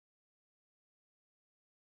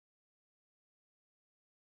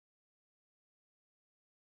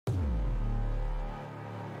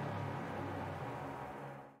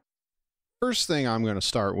first thing I'm going to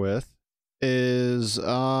start with is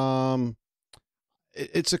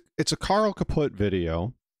it's a Carl Kaput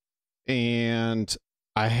video, and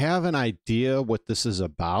I have an idea what this is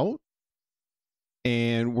about,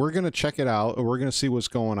 and we're going to check it out, and we're going to see what's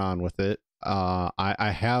going on with it.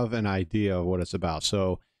 I have an idea of what it's about.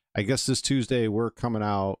 So I guess this Tuesday we're coming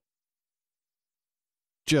out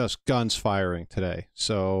just guns firing today.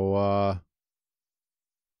 So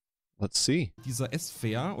let's see. Dieser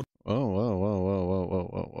S-Fair. Whoa.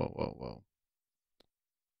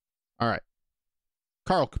 All right.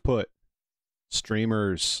 Carl Kaput.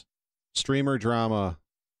 Streamers. Streamer drama.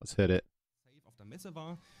 Let's hit it. Auf der Messe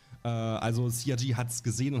war. Also CRG hat es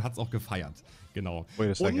gesehen und hat es auch gefeiert. Genau.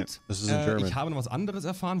 Wait a second. Und This is in German. ich habe noch was anderes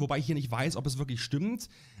erfahren, wobei ich hier nicht weiß, ob es wirklich stimmt.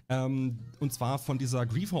 Und zwar von dieser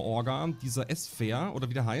Griefer-Orga, dieser S-Fair, oder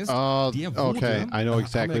wie der heißt. Der wurde, okay, I know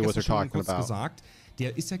exactly what they're talking kurz about. gesagt,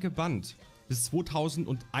 der ist ja gebannt bis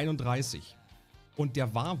 2031. Und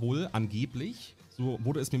der war wohl angeblich, so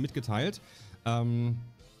wurde es mir mitgeteilt,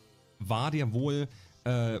 war der wohl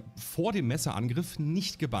vor dem Messeangriff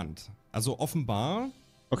nicht gebannt. Also offenbar.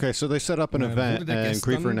 Okay, so they set up an event and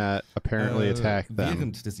Griefernet apparently attacked them.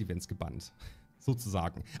 Während des Events gebannt,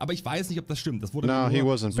 sozusagen. Aber ich weiß nicht, ob das stimmt. Das wurde No, mir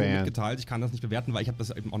nur so mitgeteilt. Ich kann das nicht bewerten, weil ich habe das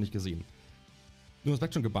eben auch nicht gesehen. Nur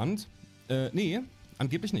Aspekt schon gebannt? Nee,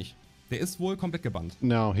 angeblich nicht. Der ist wohl komplett gebannt.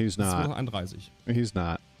 No, he's not. 2031. He's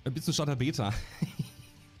not. Ein bisschen Starter Beta.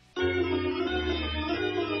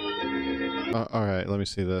 All right, let me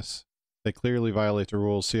see this. They clearly violate the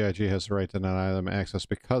rules. CIG has the right to deny them access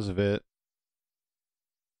because of it.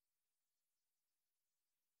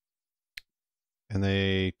 And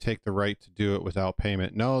they take the right to do it without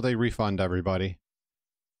payment. No, they refund everybody.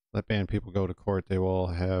 Let banned people go to court. They will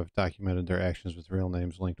have documented their actions with real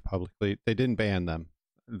names linked publicly. They didn't ban them.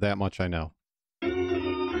 That much I know.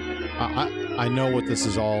 I know what this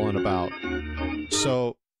is all in about.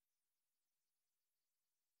 So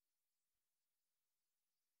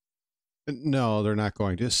no, they're not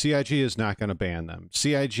going to. CIG is not going to ban them.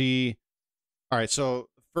 CIG. All right. So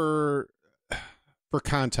for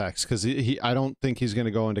context, because I don't think he's going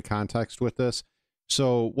to go into context with this.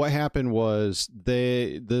 So what happened was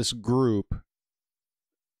this group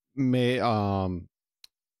may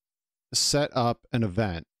set up an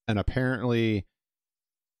event, and apparently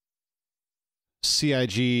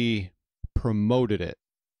CIG promoted it.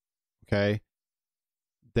 Okay.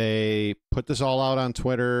 They put this all out on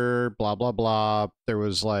Twitter, blah, blah, blah. There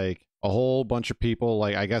was like a whole bunch of people,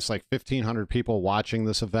 like I guess like 1,500 people watching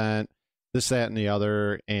this event, this, that, and the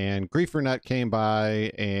other. And Griefernet came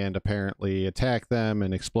by and apparently attacked them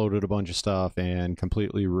and exploded a bunch of stuff and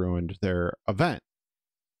completely ruined their event.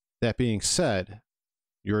 That being said,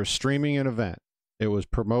 you're streaming an event. It was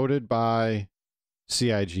promoted by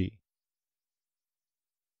CIG.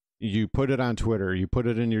 You put it on Twitter, you put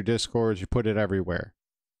it in your Discords, you put it everywhere.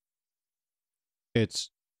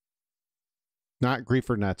 It's not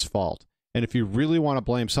Griefernet's fault. And if you really want to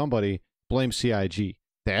blame somebody, blame CIG.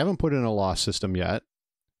 They haven't put in a law system yet.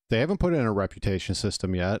 They haven't put in a reputation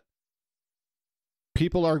system yet.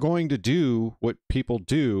 People are going to do what people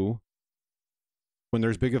do when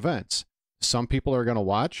there's big events. Some people are going to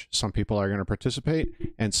watch, some people are going to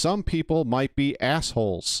participate, and some people might be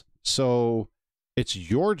assholes. So it's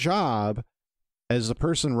your job as the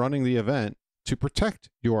person running the event to protect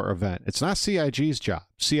your event. It's not CIG's job.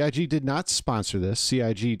 CIG did not sponsor this.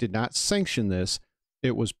 CIG did not sanction this.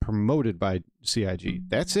 It was promoted by CIG.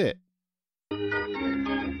 That's it.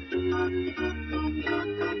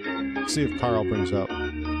 See if Carl brings up.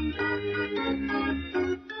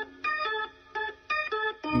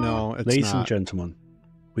 No, it's Ladies not. and gentlemen,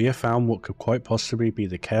 we have found what could quite possibly be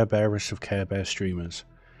the Care Bearest of Care Bear streamers.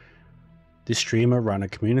 This streamer ran a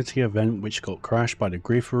community event which got crashed by the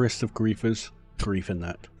grieferest of griefers,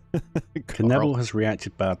 Griefernet. Knebel has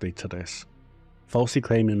reacted badly to this, falsely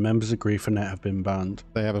claiming members of Griefernet have been banned.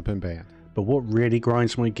 They haven't been banned. But what really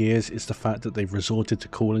grinds my gears is the fact that they've resorted to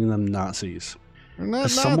calling them Nazis.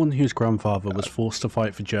 As someone whose grandfather was forced to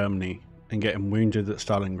fight for Germany and getting wounded at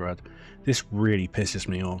Stalingrad, this really pisses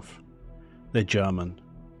me off. They're German.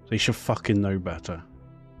 They should fucking know better.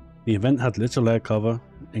 The event had little air cover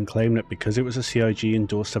and claimed that because it was a CIG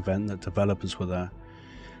endorsed event that developers were there,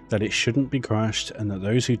 that it shouldn't be crashed and that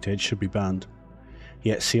those who did should be banned.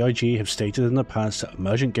 Yet CIG have stated in the past that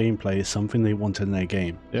emergent gameplay is something they want in their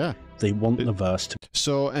game. Yeah. They want the verse to.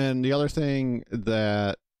 So, and the other thing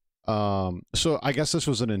that, so I guess this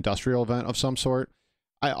was an industrial event of some sort.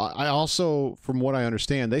 I also, from what I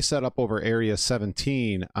understand, they set up over Area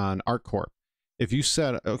 17 on ArcCorp. If you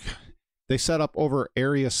set, okay, they set up over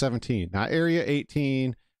Area 17, not Area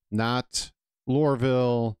 18, not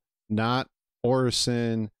Lorville, not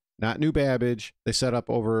Orison, not New Babbage. They set up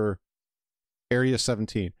over Area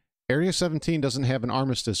 17. Area 17 doesn't have an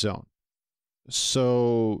armistice zone.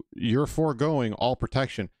 So you're foregoing all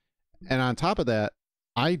protection. And on top of that,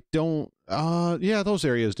 I don't, yeah, those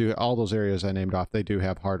areas do, all those areas I named off, they do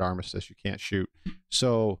have hard armistice. You can't shoot.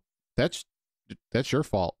 So that's your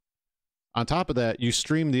fault. On top of that, you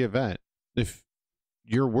stream the event. If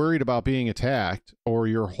you're worried about being attacked or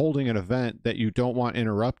you're holding an event that you don't want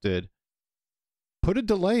interrupted, put a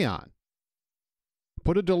delay on.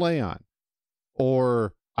 Put a delay on.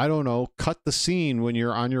 Or, I don't know, cut the scene when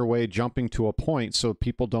you're on your way jumping to a point so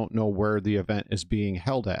people don't know where the event is being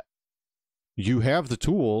held at. You have the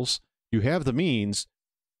tools, you have the means,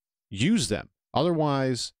 use them.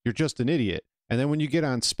 Otherwise, you're just an idiot. And then when you get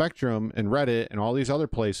on Spectrum and Reddit and all these other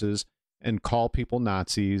places and call people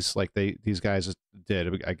Nazis like these guys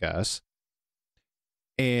did, I guess,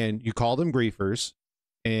 and you call them griefers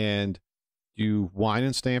and you whine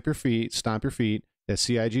and stomp your feet that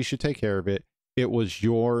CIG should take care of it, it was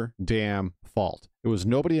your damn fault. It was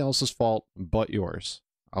nobody else's fault but yours.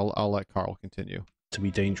 I'll let Carl continue. To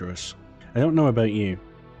be dangerous. I don't know about you,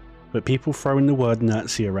 but people throwing the word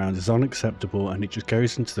Nazi around is unacceptable, and it just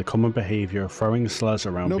goes into the common behavior of throwing slurs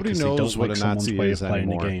around because they don't like someone's way of playing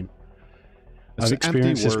the game. I've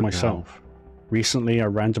experienced this myself. Recently, I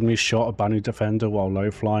randomly shot a Banu defender while low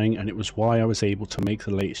flying, and it was why I was able to make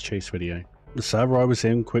the latest chase video. The server I was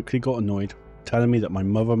in quickly got annoyed, telling me that my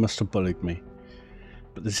mother must have bullied me.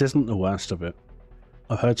 But this isn't the worst of it.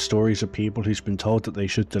 I've heard stories of people who's been told that they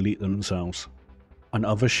should delete themselves, and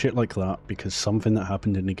other shit like that because something that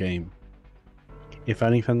happened in the game. If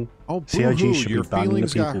anything, CIG should be banning the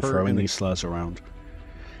people throwing these slurs around.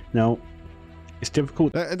 Now, it's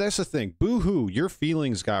difficult. That's the thing. Boo-hoo, your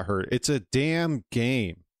feelings got hurt. It's a damn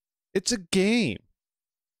game. It's a game.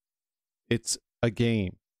 It's a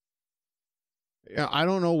game. I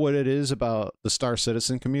don't know what it is about the Star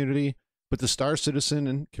Citizen community, but the Star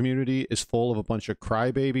Citizen community is full of a bunch of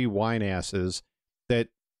crybaby whine asses that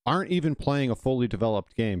aren't even playing a fully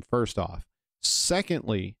developed game, first off.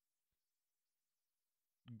 Secondly,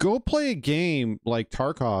 go play a game like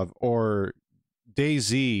Tarkov or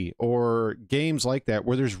DayZ or games like that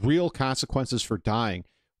where there's real consequences for dying.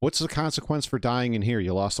 What's the consequence for dying in here?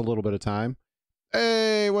 You lost a little bit of time?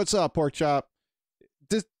 Hey, what's up, pork chop?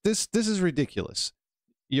 This is ridiculous.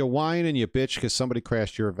 You whine and you bitch because somebody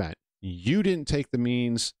crashed your event. You didn't take the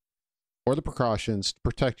means or the precautions to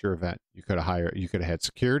protect your event. You could have had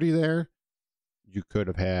security there. You could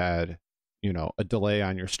have had, you know, a delay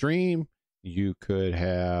on your stream. You could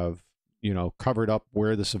have, you know, covered up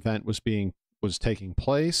where this event was taking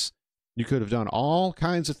place. You could have done all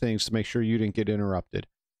kinds of things to make sure you didn't get interrupted,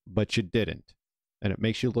 but you didn't. And it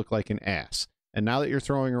makes you look like an ass. And now that you're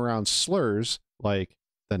throwing around slurs like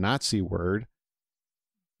the Nazi word,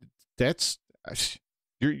 that's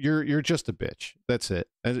you're just a bitch. That's it.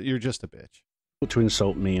 You're just a bitch. To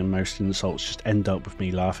insult me, and most insults just end up with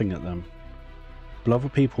me laughing at them. But other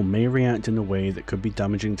people may react in a way that could be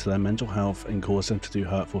damaging to their mental health and cause them to do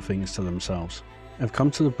hurtful things to themselves. I've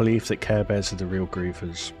come to the belief that Care Bears are the real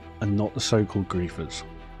griefers, and not the so-called griefers.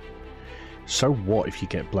 So what if you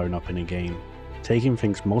get blown up in a game? Taking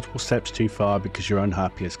things multiple steps too far because you're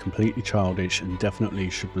unhappy is completely childish and definitely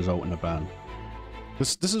should result in a ban.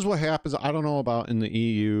 This is what happens. I don't know about in the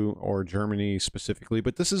EU or Germany specifically,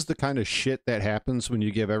 but this is the kind of shit that happens when you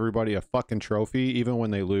give everybody a fucking trophy, even when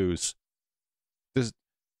they lose. This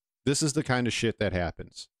is the kind of shit that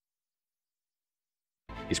happens.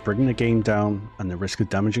 It's bringing the game down, and the risk of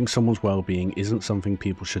damaging someone's well-being isn't something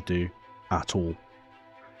people should do at all.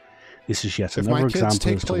 This is yet another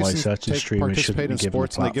example as to why certain streamers shouldn't be given a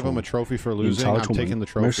platform. And they give them a trophy for losing. I'm taking the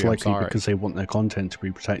trophy. Most likely because they want their content to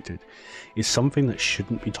be protected, is something that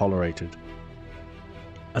shouldn't be tolerated.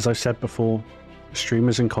 As I've said before,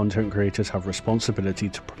 streamers and content creators have responsibility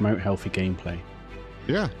to promote healthy gameplay.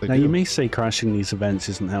 Yeah, they now do. You may say crashing these events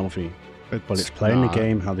isn't healthy, but it's playing the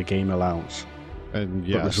game how the game allows. And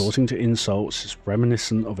yes. But resorting to insults is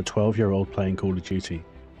reminiscent of a 12-year-old playing Call of Duty.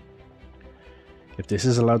 If this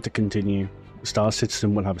is allowed to continue, Star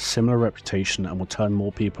Citizen will have a similar reputation and will turn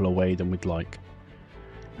more people away than we'd like.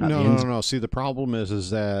 No. See, the problem is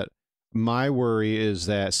that my worry is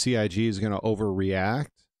that CIG is going to overreact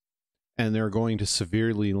and they're going to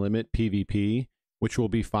severely limit PvP, which will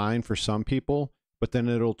be fine for some people, but then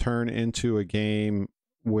it'll turn into a game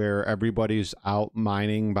where everybody's out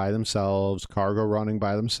mining by themselves, cargo running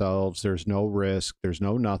by themselves. There's no risk. There's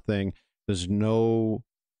no nothing. There's no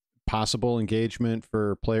possible engagement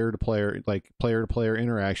for player to player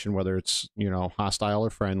interaction, whether it's, you know, hostile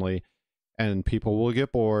or friendly. and people will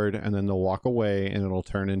get bored, and then they'll walk away, and it'll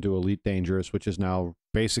turn into Elite Dangerous, which is now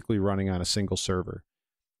basically running on a single server.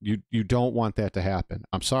 You don't want that to happen.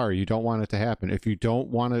 I'm sorry, you don't want it to happen. If you don't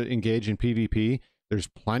want to engage in PvP, there's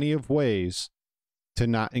plenty of ways to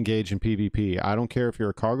not engage in PvP. I don't care if you're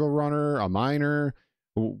a cargo runner, a miner,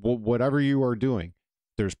 whatever you are doing.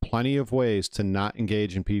 There's plenty of ways to not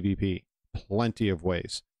engage in PvP. Plenty of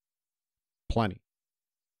ways. Plenty.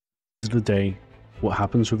 At the end of the day, what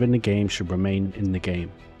happens within the game should remain in the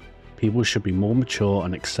game. People should be more mature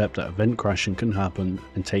and accept that event crashing can happen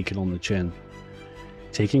and take it on the chin.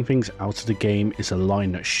 Taking things out of the game is a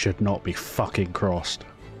line that should not be fucking crossed.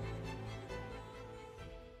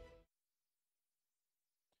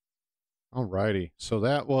 Alrighty, so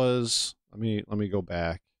that was, let me go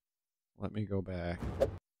back. Let me go back.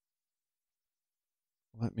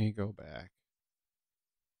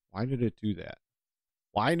 Why did it do that?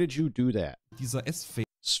 Why did you do that? Dieser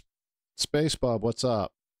Space Bub, what's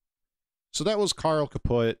up? So that was Carl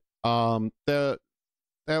Kaput.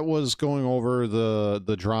 That was going over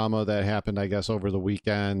the drama that happened, I guess, over the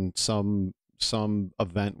weekend. Some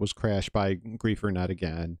event was crashed by GrieferNet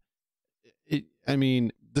again. I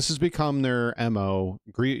mean, this has become their MO.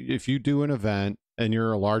 If you do an event and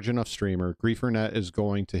you're a large enough streamer, GrieferNet is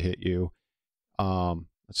going to hit you.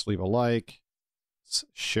 Let's leave a like. Let's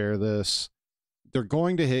share this. They're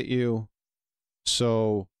going to hit you.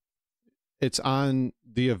 So it's on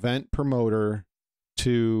the event promoter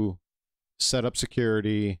to set up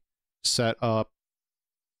security, set up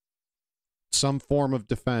some form of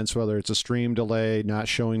defense, whether it's a stream delay, not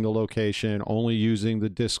showing the location, only using the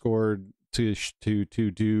Discord to share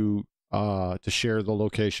the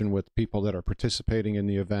location with people that are participating in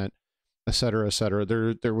the event, etc., etc.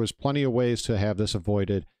 There was plenty of ways to have this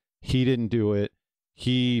avoided. He didn't do it.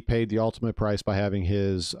 He paid the ultimate price by having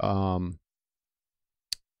his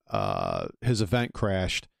event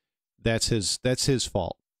crashed. That's his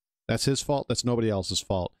fault. That's his fault. That's nobody else's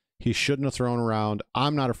fault. He shouldn't have thrown around.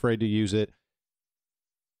 I'm not afraid to use it.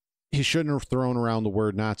 He shouldn't have thrown around the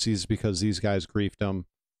word Nazis because these guys griefed him.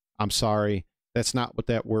 I'm sorry. That's not what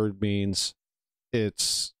that word means.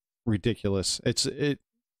 It's ridiculous.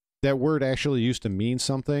 That word actually used to mean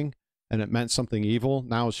something, and it meant something evil.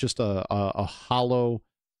 Now it's just a hollow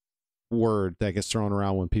word that gets thrown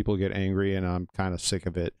around when people get angry, and I'm kind of sick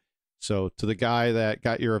of it. So to the guy that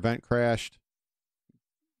got your event crashed,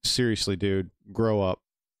 seriously, dude, grow up.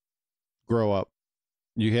 Grow up.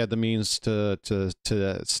 You had the means to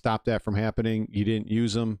stop that from happening. You didn't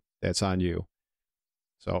use them. That's on you.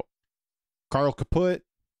 So Carl Kaput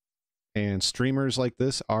and streamers like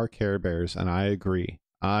this are Care Bears, and I agree.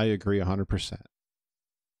 I agree 100%.